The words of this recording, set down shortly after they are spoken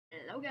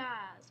Hello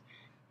guys,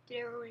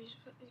 today we're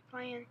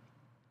playing,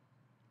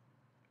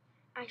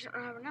 I actually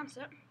don't know how to pronounce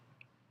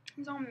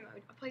it, zombie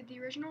mode. I played the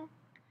original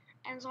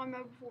and zombie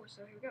mode before,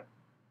 so here we go.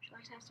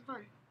 Let's have some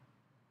fun.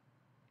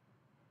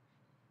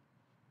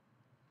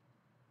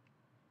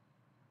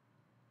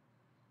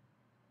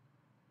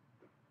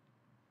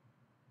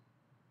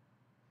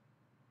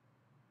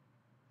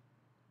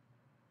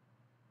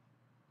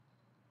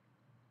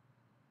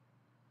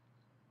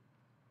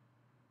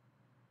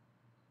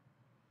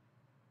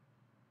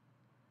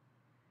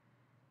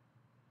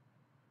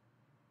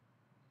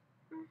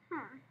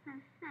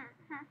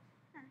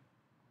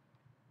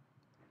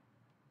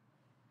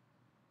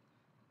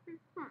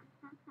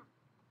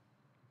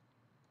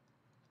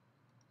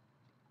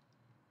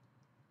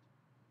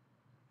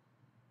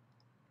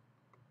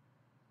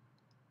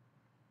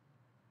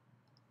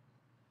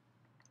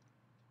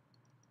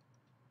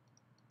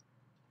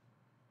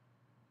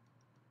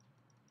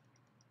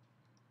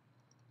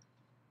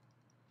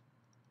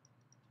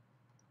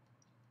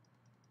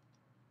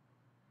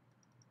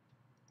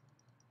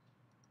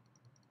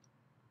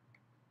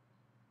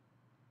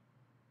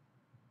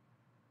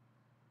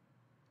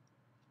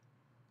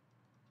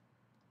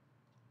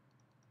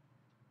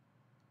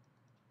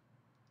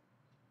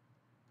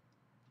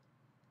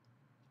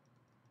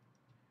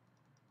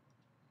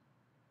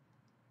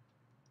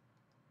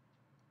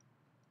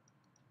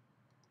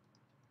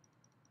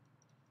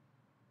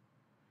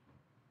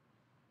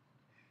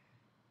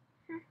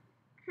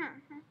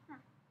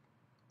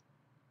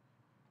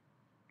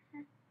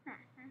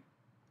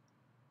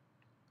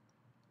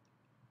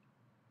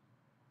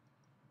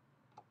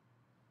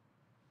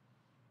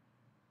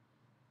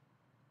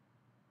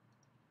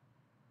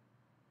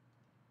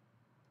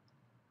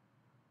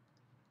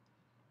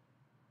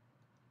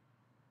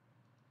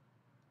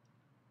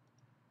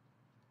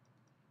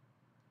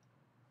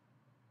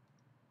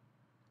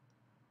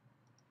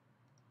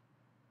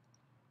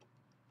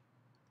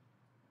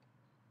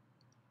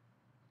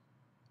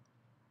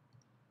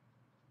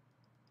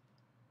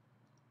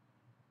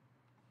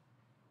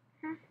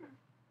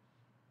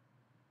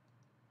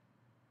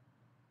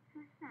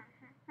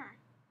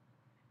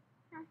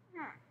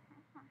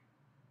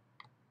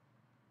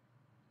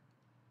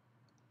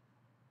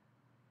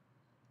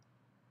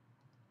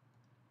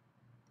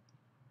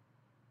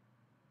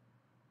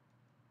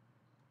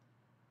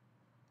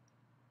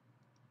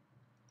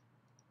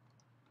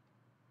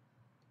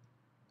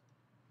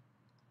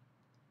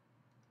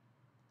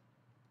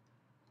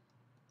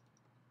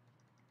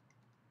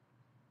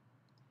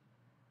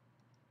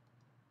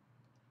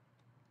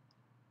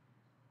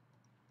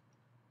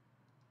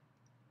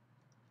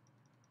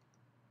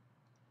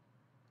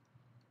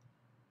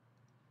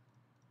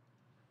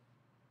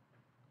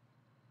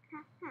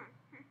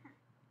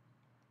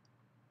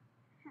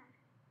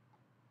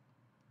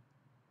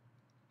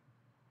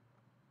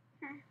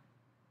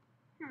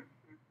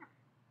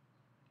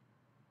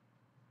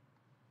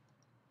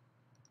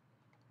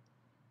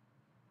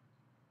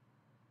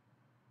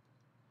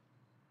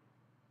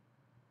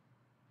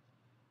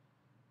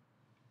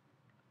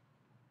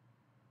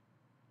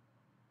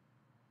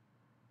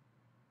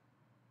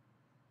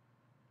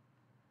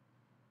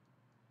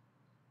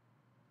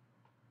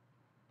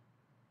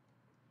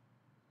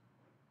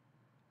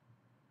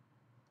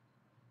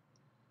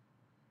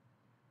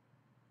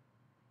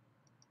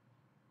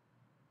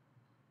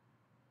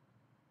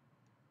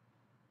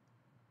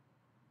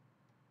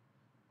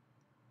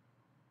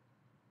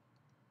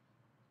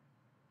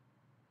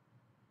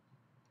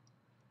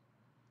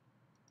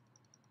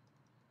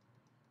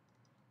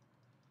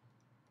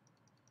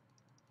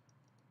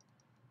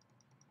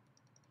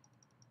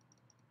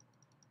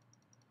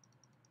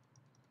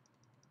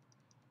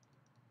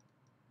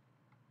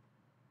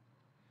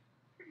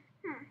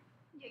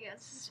 Yeah guys,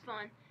 this is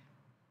fun.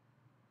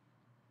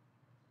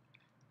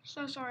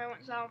 So sorry I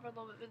went silent for a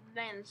little bit, but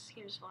man, this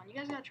game is fun. You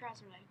guys gotta try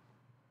someday.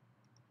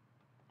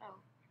 Oh.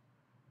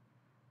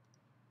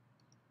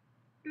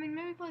 I mean,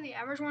 maybe play the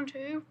average one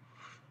too.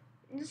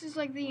 This is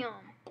like the,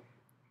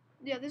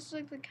 yeah, this is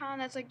like the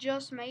kind that's like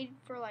just made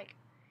for like,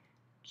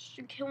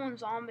 just killing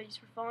zombies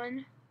for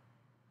fun.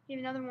 You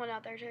have another one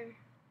out there too.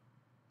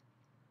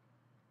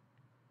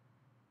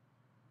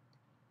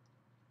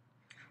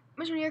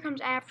 This one here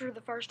comes after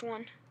the first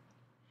one.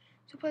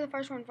 So play the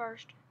first one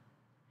first.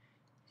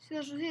 See,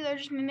 they're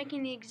just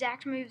mimicking the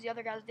exact moves the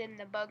other guys did in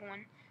the bug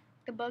one.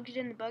 The bugs did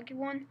in the buggy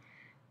one.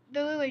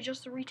 They're literally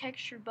just the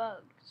retextured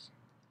bugs.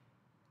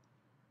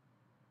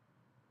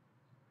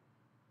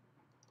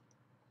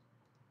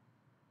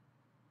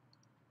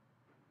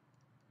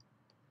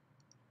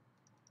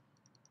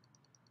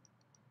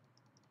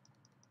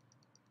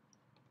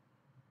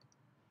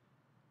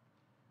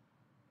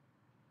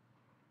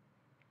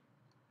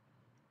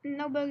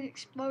 No bugs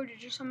exploded,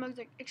 just some bugs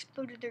that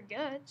exploded their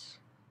guts.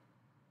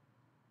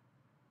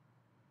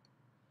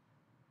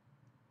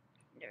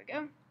 There we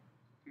go.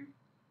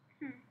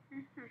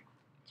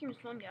 Seems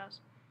fun,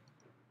 guys.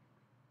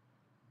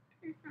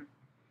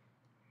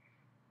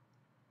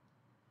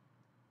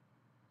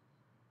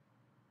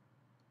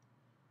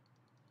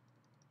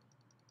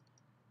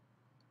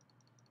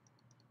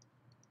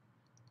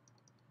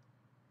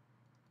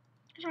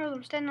 just realized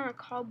I'm standing on a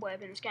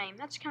cobweb in this game.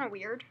 That's kind of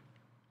weird.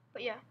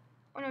 But yeah.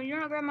 Oh no, you're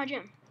not grabbing my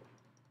gem.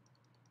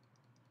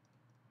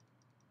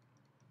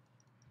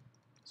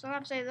 So I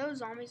have to say, those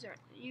zombies are.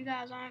 You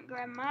guys aren't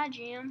grabbing my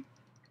gem.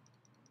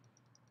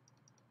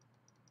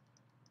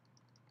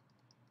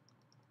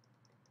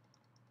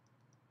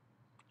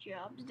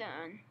 Job's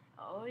done.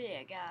 Oh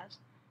yeah, guys.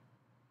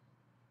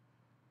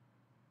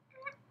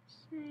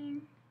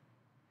 See.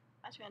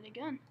 That's got a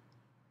gun.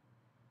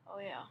 Oh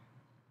yeah.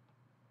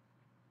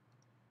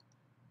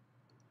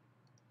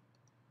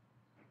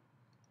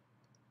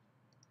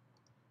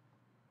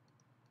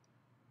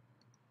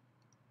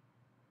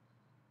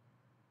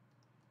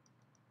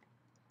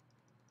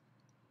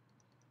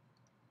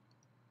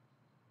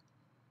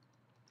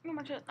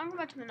 I'm going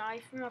back to the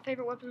knife. One of my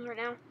favorite weapons right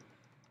now.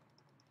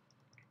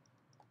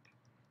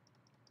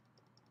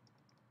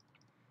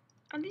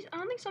 I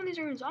don't think some of these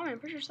are even zombies. I'm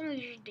pretty sure some of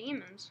these are just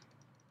demons.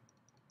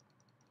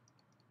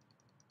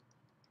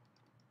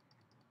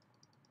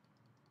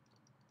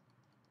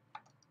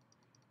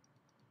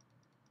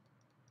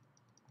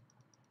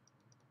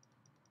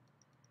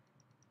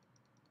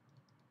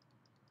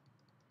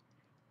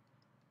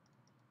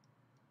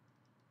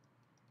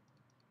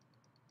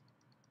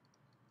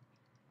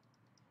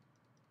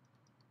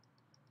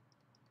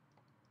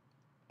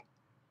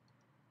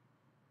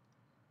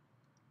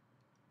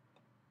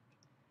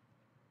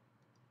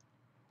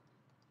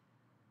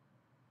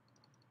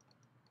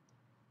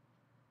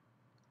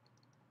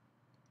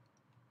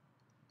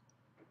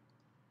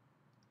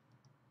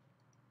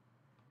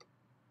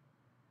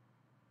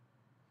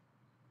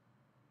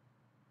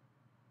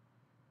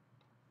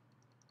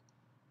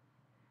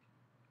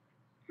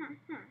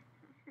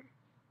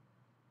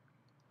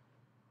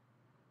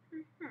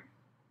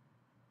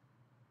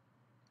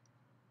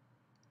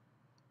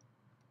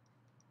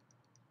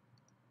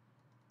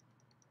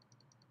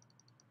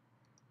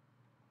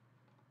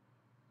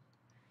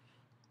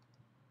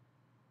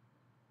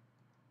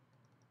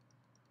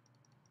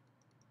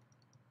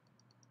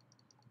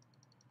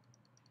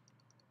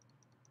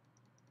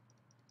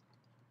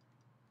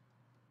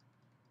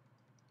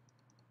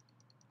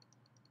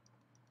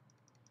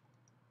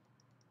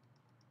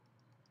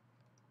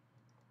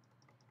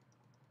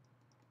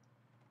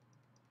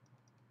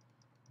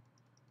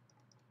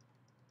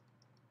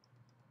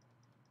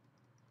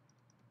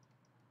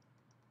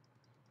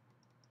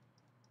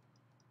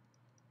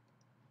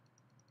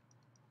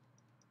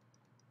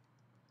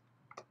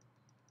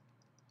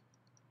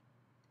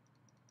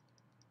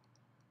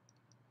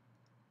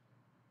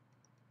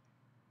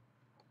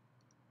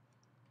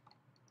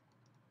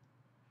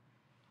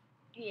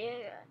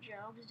 Yeah,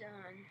 job's done.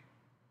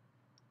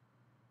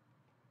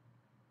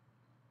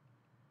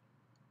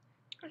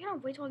 I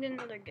cannot wait till I get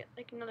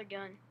another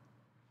gun.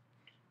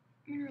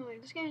 I mean, really,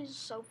 this game is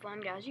just so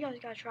fun, guys. You guys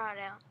gotta try it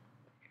out.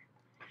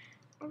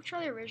 We'll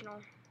try the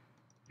original.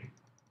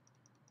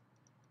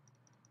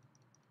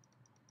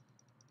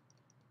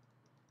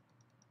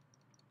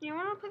 You know,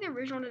 I want to play the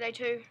original today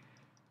too.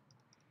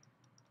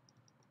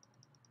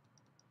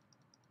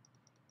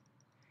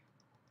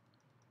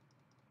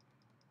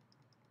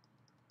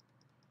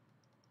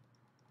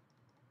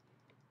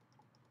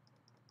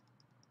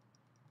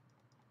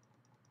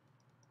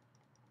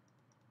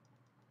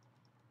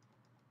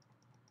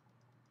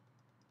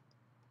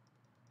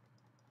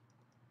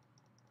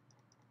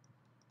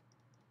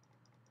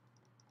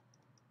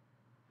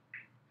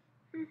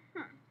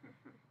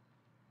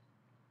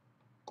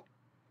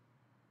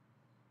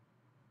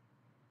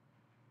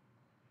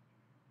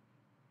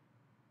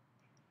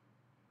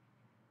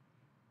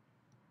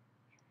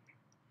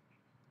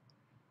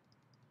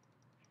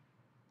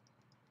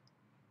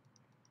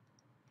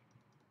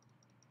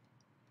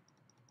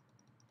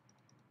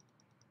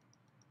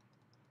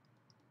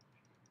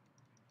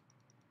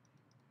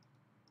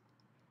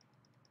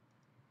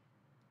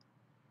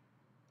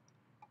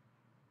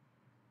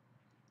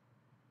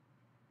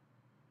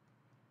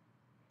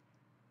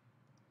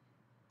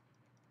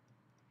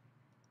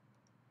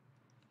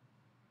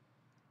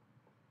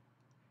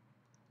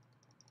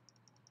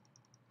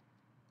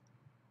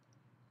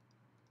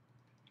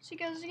 See,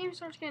 guys, this game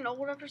starts getting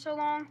old after so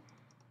long,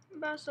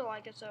 but I still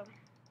like it, so.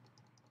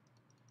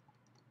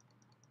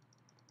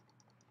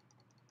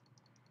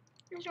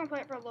 I'm just gonna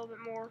play it for a little bit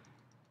more.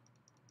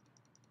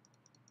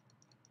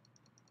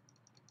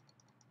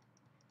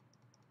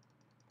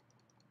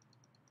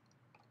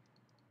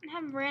 I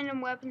have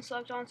random weapons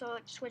selected on, so I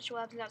like to switch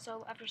weapons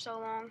out after so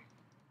long.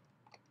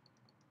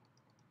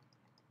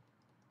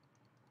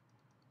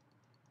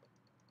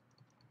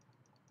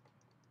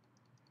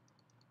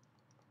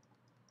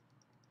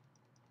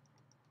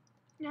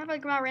 You have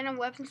like my random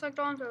weapons select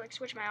on, so I like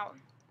switch them out.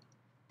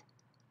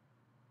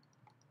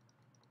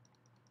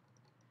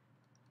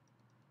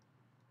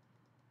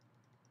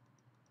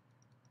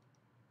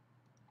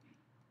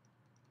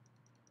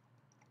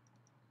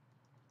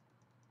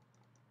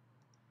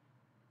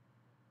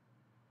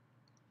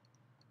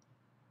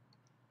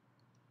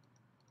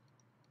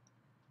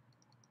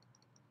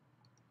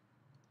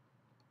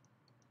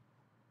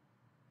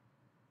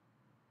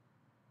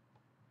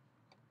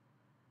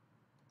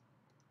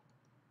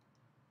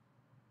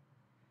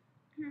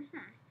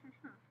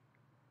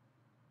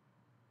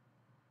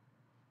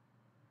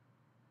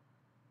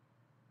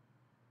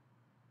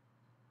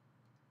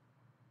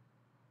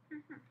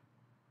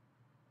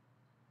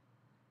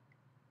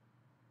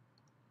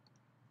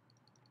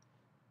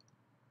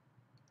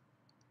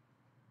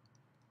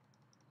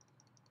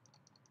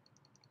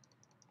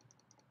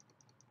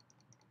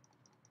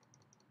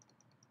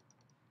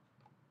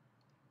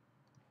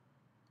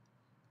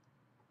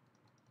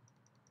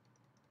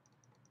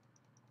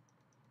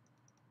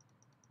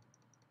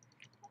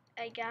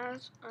 Hey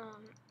guys,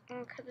 I'm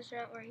gonna cut this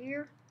out right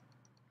here,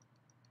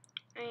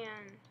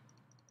 and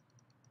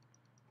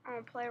I'm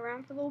gonna play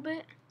around for a little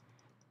bit,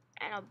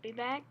 and I'll be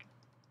back.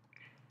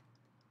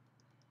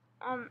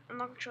 I'm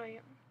not gonna show you.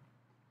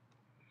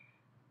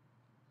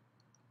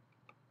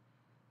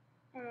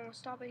 I'm gonna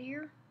stop it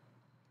here,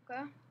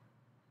 okay?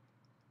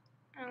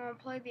 And I'm gonna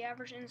play the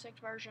average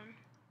insect version.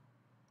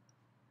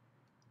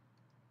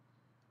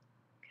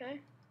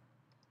 Okay?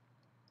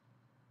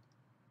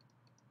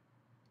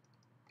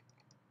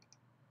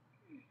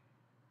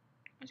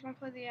 I'm just gonna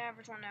play the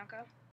average one now, okay?